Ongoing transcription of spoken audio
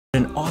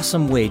An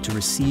awesome way to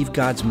receive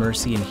God's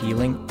mercy and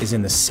healing is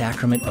in the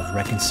sacrament of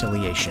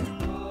reconciliation.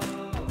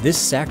 This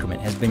sacrament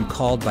has been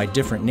called by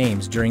different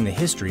names during the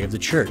history of the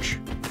Church.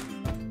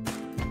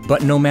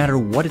 But no matter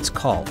what it's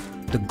called,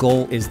 the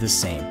goal is the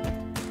same: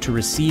 to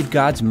receive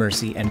God's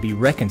mercy and be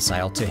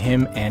reconciled to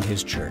Him and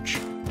His Church.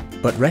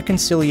 But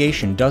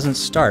reconciliation doesn't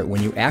start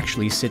when you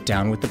actually sit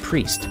down with the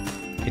priest.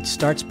 It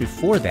starts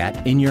before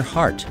that in your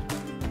heart.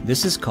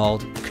 This is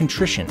called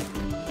contrition.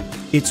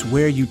 It's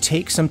where you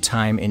take some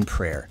time in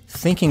prayer,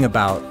 thinking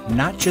about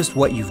not just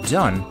what you've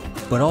done,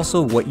 but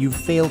also what you've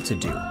failed to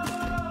do.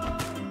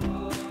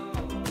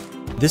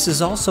 This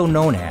is also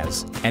known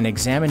as an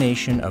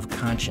examination of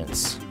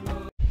conscience.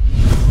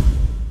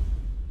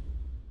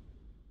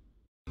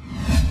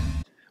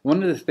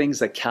 One of the things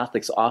that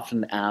Catholics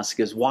often ask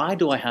is, why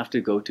do I have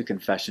to go to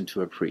confession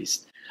to a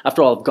priest?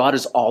 After all, if God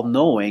is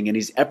all-knowing and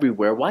He's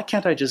everywhere, why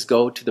can't I just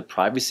go to the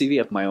privacy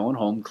of my own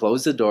home,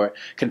 close the door,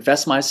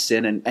 confess my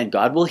sin, and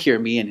God will hear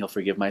me and He'll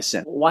forgive my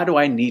sin? Why do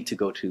I need to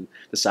go to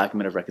the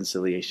sacrament of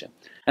reconciliation?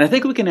 And I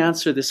think we can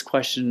answer this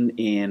question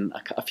in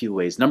a few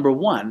ways. Number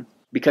one,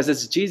 because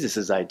it's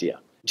Jesus' idea.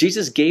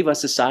 Jesus gave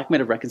us the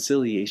sacrament of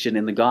reconciliation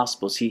in the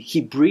Gospels.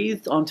 He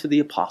breathed onto the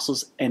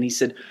apostles and He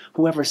said,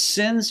 whoever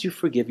sins you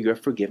forgive, you are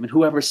forgiven.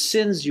 Whoever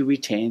sins you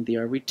retain, they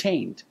are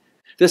retained.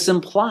 This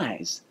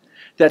implies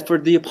that for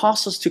the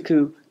apostles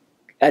to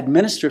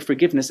administer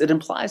forgiveness, it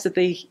implies that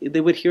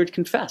they would hear it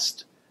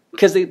confessed,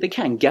 because they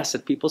can't guess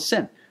at people's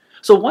sin.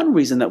 So one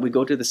reason that we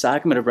go to the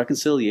sacrament of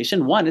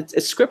reconciliation, one,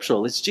 it's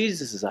scriptural, it's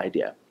Jesus'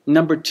 idea.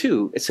 Number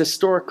two, it's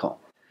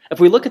historical. If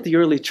we look at the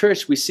early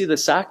church, we see the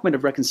sacrament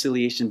of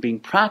reconciliation being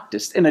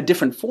practiced in a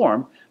different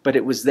form, but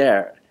it was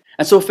there.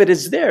 And so if it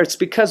is there, it's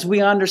because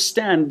we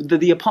understand that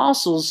the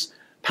apostles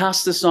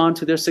passed this on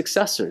to their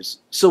successors.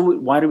 So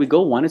why do we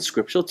go? One, it's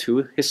scriptural.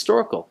 Two,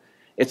 historical.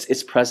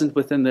 It's present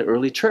within the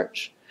early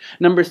church.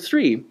 Number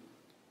three,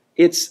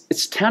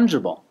 it's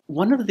tangible.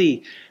 One of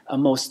the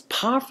most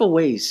powerful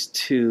ways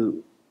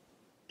to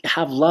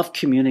have love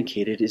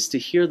communicated is to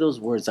hear those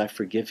words, I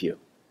forgive you,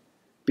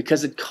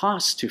 because it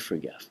costs to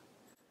forgive.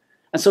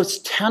 And so it's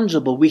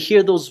tangible. We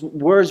hear those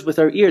words with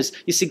our ears.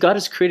 You see, God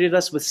has created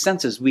us with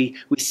senses. We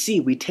see,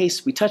 we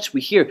taste, we touch,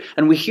 we hear.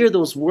 And we hear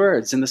those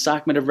words in the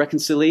sacrament of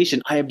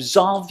reconciliation. I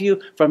absolve you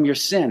from your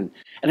sin.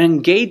 And it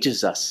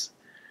engages us.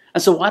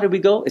 And so why do we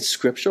go? It's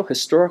scriptural,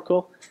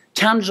 historical,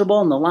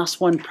 tangible, and the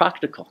last one,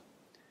 practical.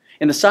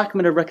 In the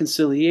sacrament of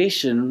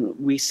reconciliation,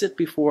 we sit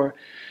before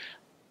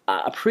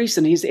a priest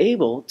and he's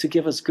able to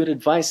give us good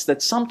advice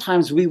that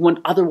sometimes we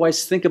wouldn't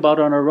otherwise think about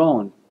on our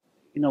own.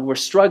 You know, we're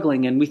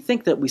struggling and we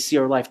think that we see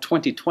our life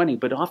 20/20,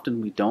 but often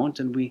we don't,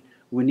 and we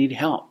need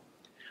help.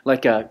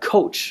 Like a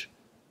coach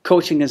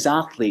coaching his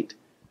athlete.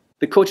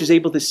 The coach is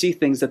able to see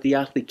things that the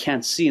athlete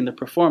can't see in the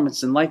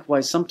performance, and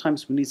likewise,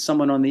 sometimes we need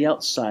someone on the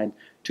outside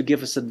to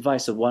give us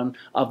advice of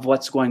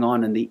what's going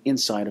on in the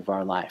inside of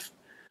our life.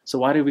 So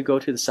why do we go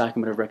to the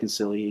sacrament of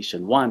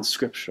reconciliation? One,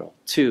 scriptural.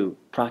 Two,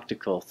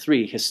 practical.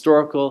 Three,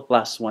 historical.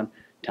 Last one,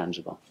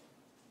 tangible.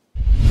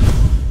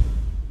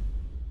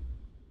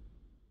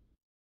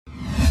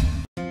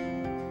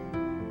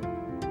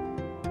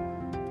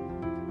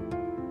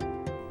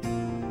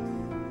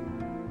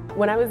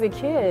 When I was a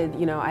kid,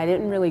 I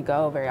didn't really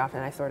go very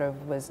often. I sort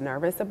of was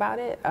nervous about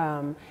it.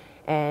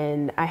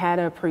 And I had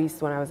a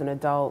priest when I was an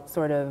adult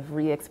sort of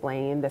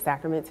re-explain the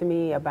sacrament to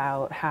me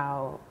about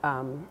how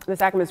the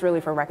sacrament is really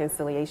for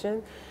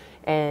reconciliation.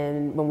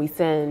 And when we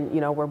sin,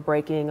 we're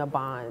breaking a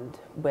bond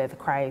with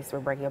Christ, we're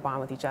breaking a bond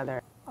with each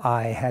other.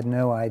 I had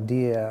no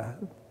idea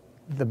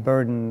the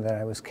burden that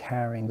I was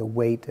carrying, the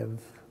weight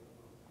of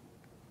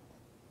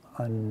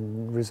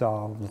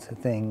unresolved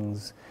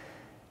things.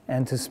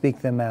 And to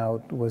speak them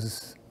out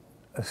was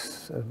a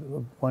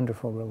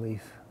wonderful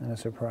relief and a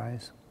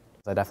surprise.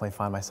 I definitely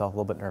find myself a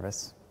little bit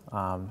nervous,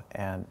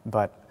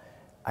 but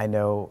I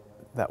know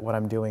that what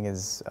I'm doing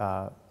is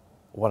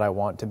what I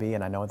want to be,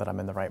 and I know that I'm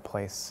in the right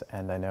place,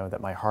 and I know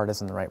that my heart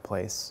is in the right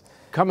place.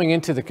 Coming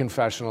into the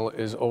confessional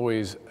is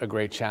always a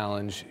great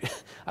challenge.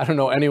 I don't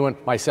know anyone,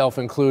 myself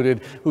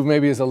included, who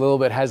maybe is a little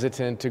bit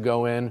hesitant to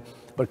go in,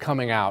 but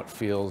coming out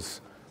feels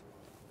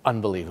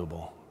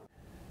unbelievable.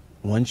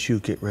 Once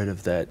you get rid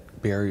of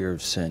that barrier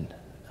of sin,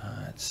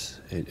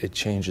 it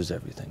changes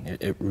everything.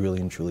 It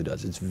really and truly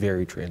does. It's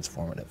very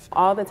transformative.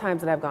 All the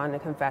times that I've gone to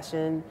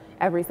confession,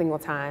 every single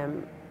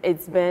time,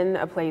 it's been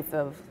a place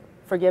of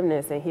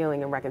forgiveness and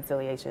healing and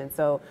reconciliation.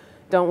 So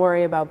don't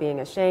worry about being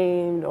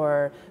ashamed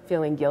or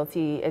feeling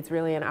guilty. It's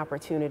really an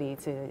opportunity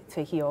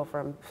to heal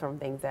from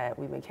things that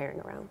we've been carrying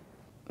around.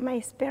 My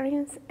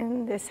experience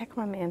in the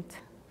sacrament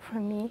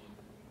for me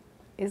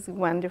is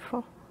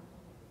wonderful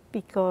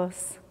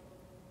because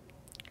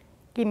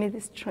give me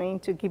the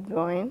strength to keep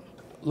going.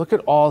 Look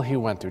at all He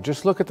went through.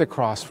 Just look at the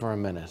cross for a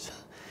minute.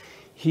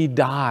 He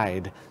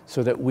died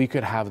so that we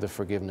could have the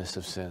forgiveness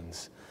of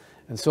sins.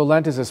 And so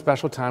Lent is a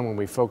special time when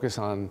we focus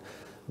on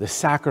the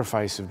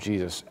sacrifice of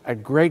Jesus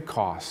at great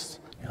cost.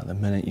 The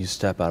minute you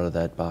step out of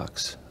that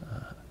box,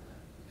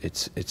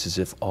 it's as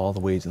if all the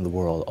weight in the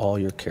world, all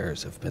your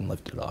cares have been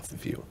lifted off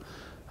of you.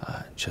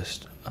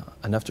 Just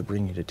enough to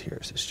bring you to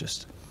tears. It's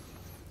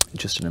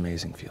just an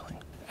amazing feeling.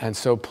 And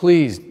so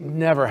please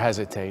never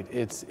hesitate.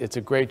 It's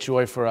a great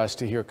joy for us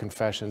to hear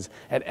confessions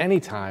at any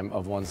time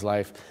of one's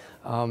life,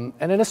 and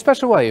in a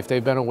special way if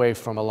they've been away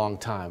from a long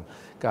time.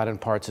 God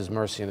imparts His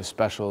mercy in a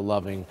special,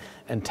 loving,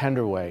 and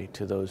tender way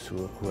to those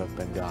who have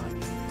been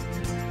gone.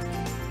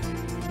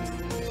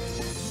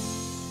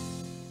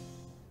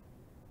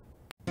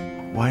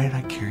 Why did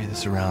I carry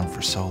this around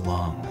for so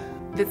long?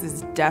 This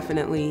is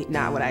definitely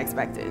not what I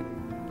expected.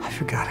 I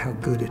forgot how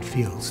good it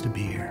feels to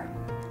be here.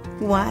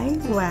 Why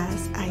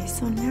was I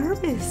so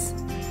nervous?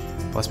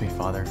 Bless me,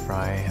 Father, for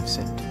I have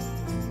sinned.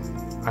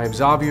 I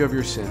absolve you of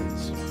your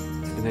sins,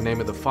 in the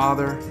name of the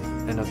Father,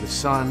 and of the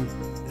Son,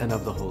 and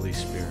of the Holy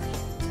Spirit.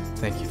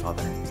 Thank you,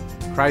 Father.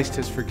 Christ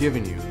has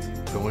forgiven you.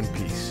 Go in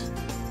peace.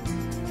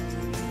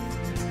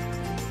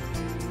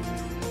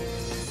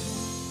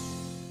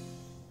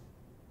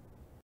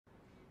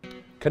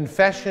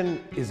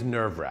 Confession is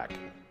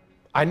nerve-wracking.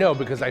 I know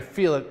because I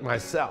feel it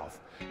myself,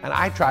 and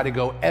I try to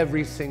go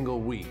every single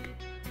week.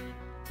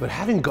 But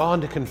having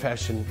gone to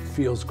confession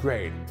feels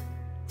great.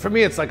 For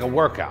me, it's like a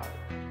workout.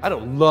 I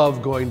don't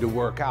love going to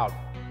work out,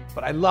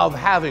 but I love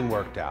having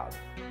worked out.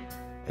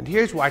 And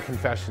here's why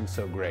confession's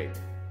so great.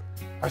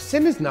 Our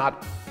sin is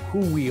not who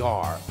we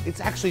are, it's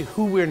actually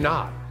who we're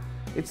not.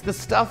 It's the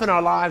stuff in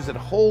our lives that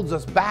holds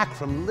us back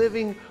from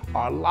living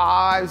our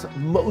lives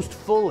most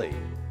fully.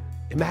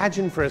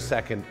 Imagine for a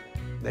second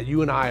that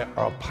you and I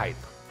are a pipe,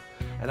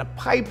 and a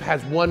pipe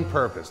has one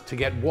purpose: to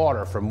get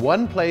water from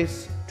one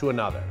place to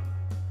another.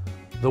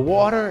 The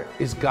water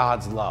is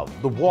God's love,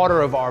 the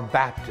water of our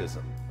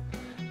baptism,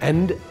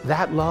 and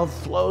that love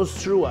flows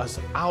through us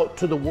out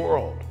to the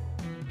world.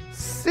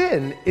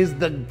 Sin is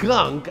the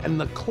gunk and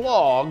the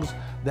clogs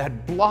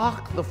that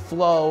block the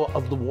flow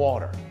of the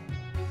water.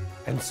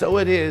 And so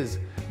it is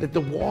that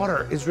the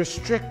water is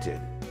restricted.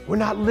 We're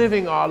not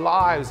living our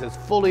lives as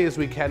fully as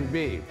we can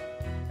be.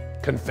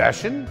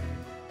 Confession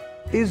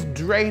is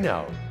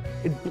Drano.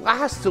 It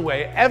blasts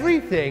away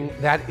everything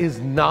that is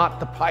not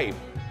the pipe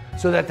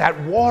so that that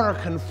water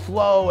can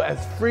flow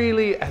as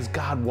freely as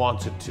God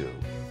wants it to.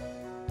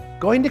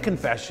 Going to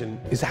confession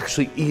is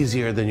actually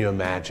easier than you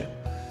imagine.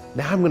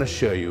 Now I'm going to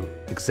show you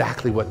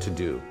exactly what to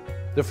do.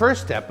 The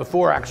first step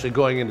before actually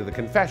going into the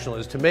confessional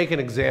is to make an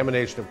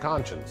examination of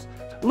conscience.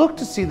 Look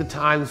to see the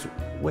times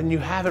when you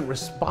haven't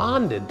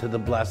responded to the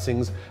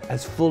blessings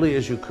as fully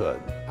as you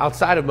could.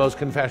 Outside of most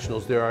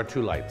confessionals, there are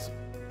two lights,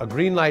 a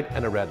green light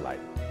and a red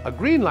light. A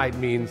green light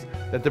means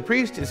that the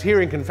priest is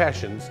hearing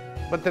confessions,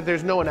 but that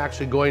there's no one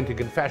actually going to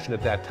confession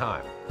at that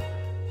time.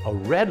 A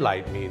red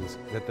light means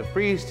that the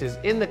priest is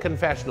in the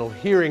confessional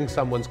hearing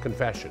someone's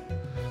confession.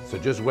 So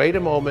just wait a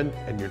moment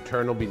and your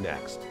turn will be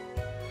next.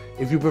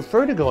 If you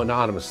prefer to go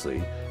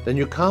anonymously, then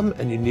you come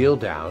and you kneel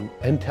down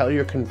and tell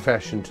your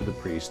confession to the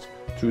priest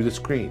through the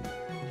screen.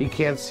 He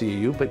can't see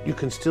you, but you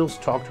can still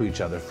talk to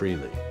each other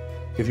freely.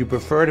 If you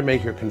prefer to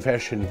make your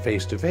confession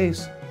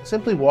face-to-face,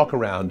 simply walk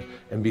around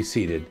and be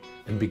seated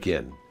and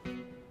begin.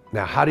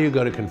 Now, how do you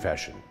go to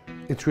confession?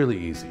 It's really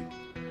easy.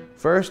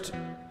 First,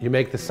 you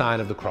make the sign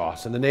of the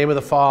cross in the name of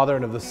the Father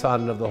and of the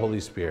Son and of the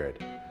Holy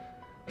Spirit.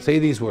 Say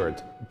these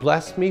words: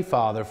 "Bless me,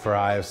 Father, for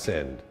I have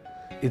sinned.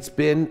 It's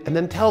been," and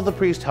then tell the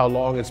priest how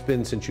long it's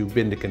been since you've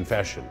been to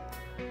confession.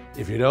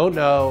 If you don't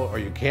know or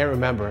you can't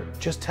remember,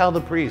 just tell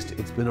the priest,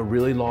 "It's been a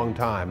really long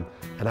time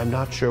and I'm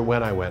not sure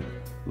when I went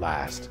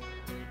last."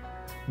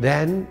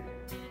 Then,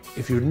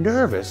 if you're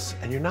nervous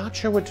and you're not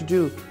sure what to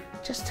do,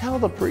 just tell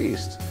the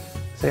priest.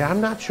 Say,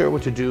 "I'm not sure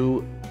what to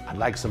do, I'd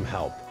like some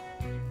help."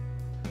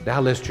 Now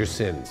list your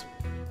sins.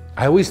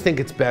 I always think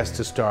it's best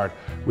to start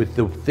with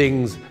the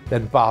things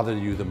that bother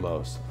you the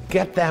most.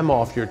 Get them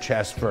off your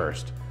chest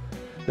first.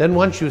 Then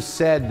once you've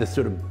said the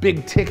sort of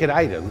big ticket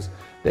items,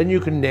 then you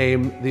can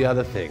name the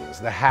other things,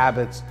 the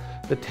habits,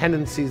 the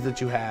tendencies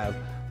that you have,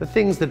 the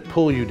things that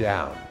pull you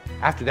down.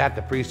 After that,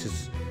 the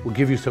priest will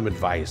give you some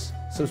advice,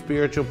 some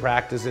spiritual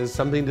practices,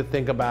 something to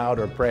think about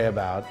or pray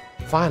about.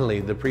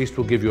 Finally, the priest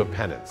will give you a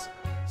penance,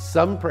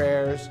 some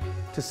prayers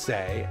to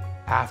say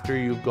after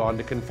you've gone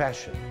to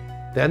confession.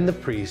 Then the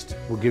priest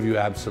will give you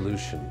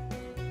absolution.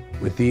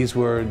 With these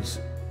words,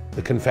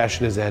 the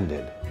confession is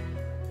ended.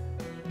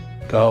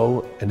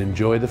 Go and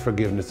enjoy the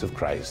forgiveness of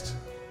Christ.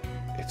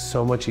 It's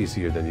so much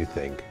easier than you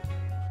think.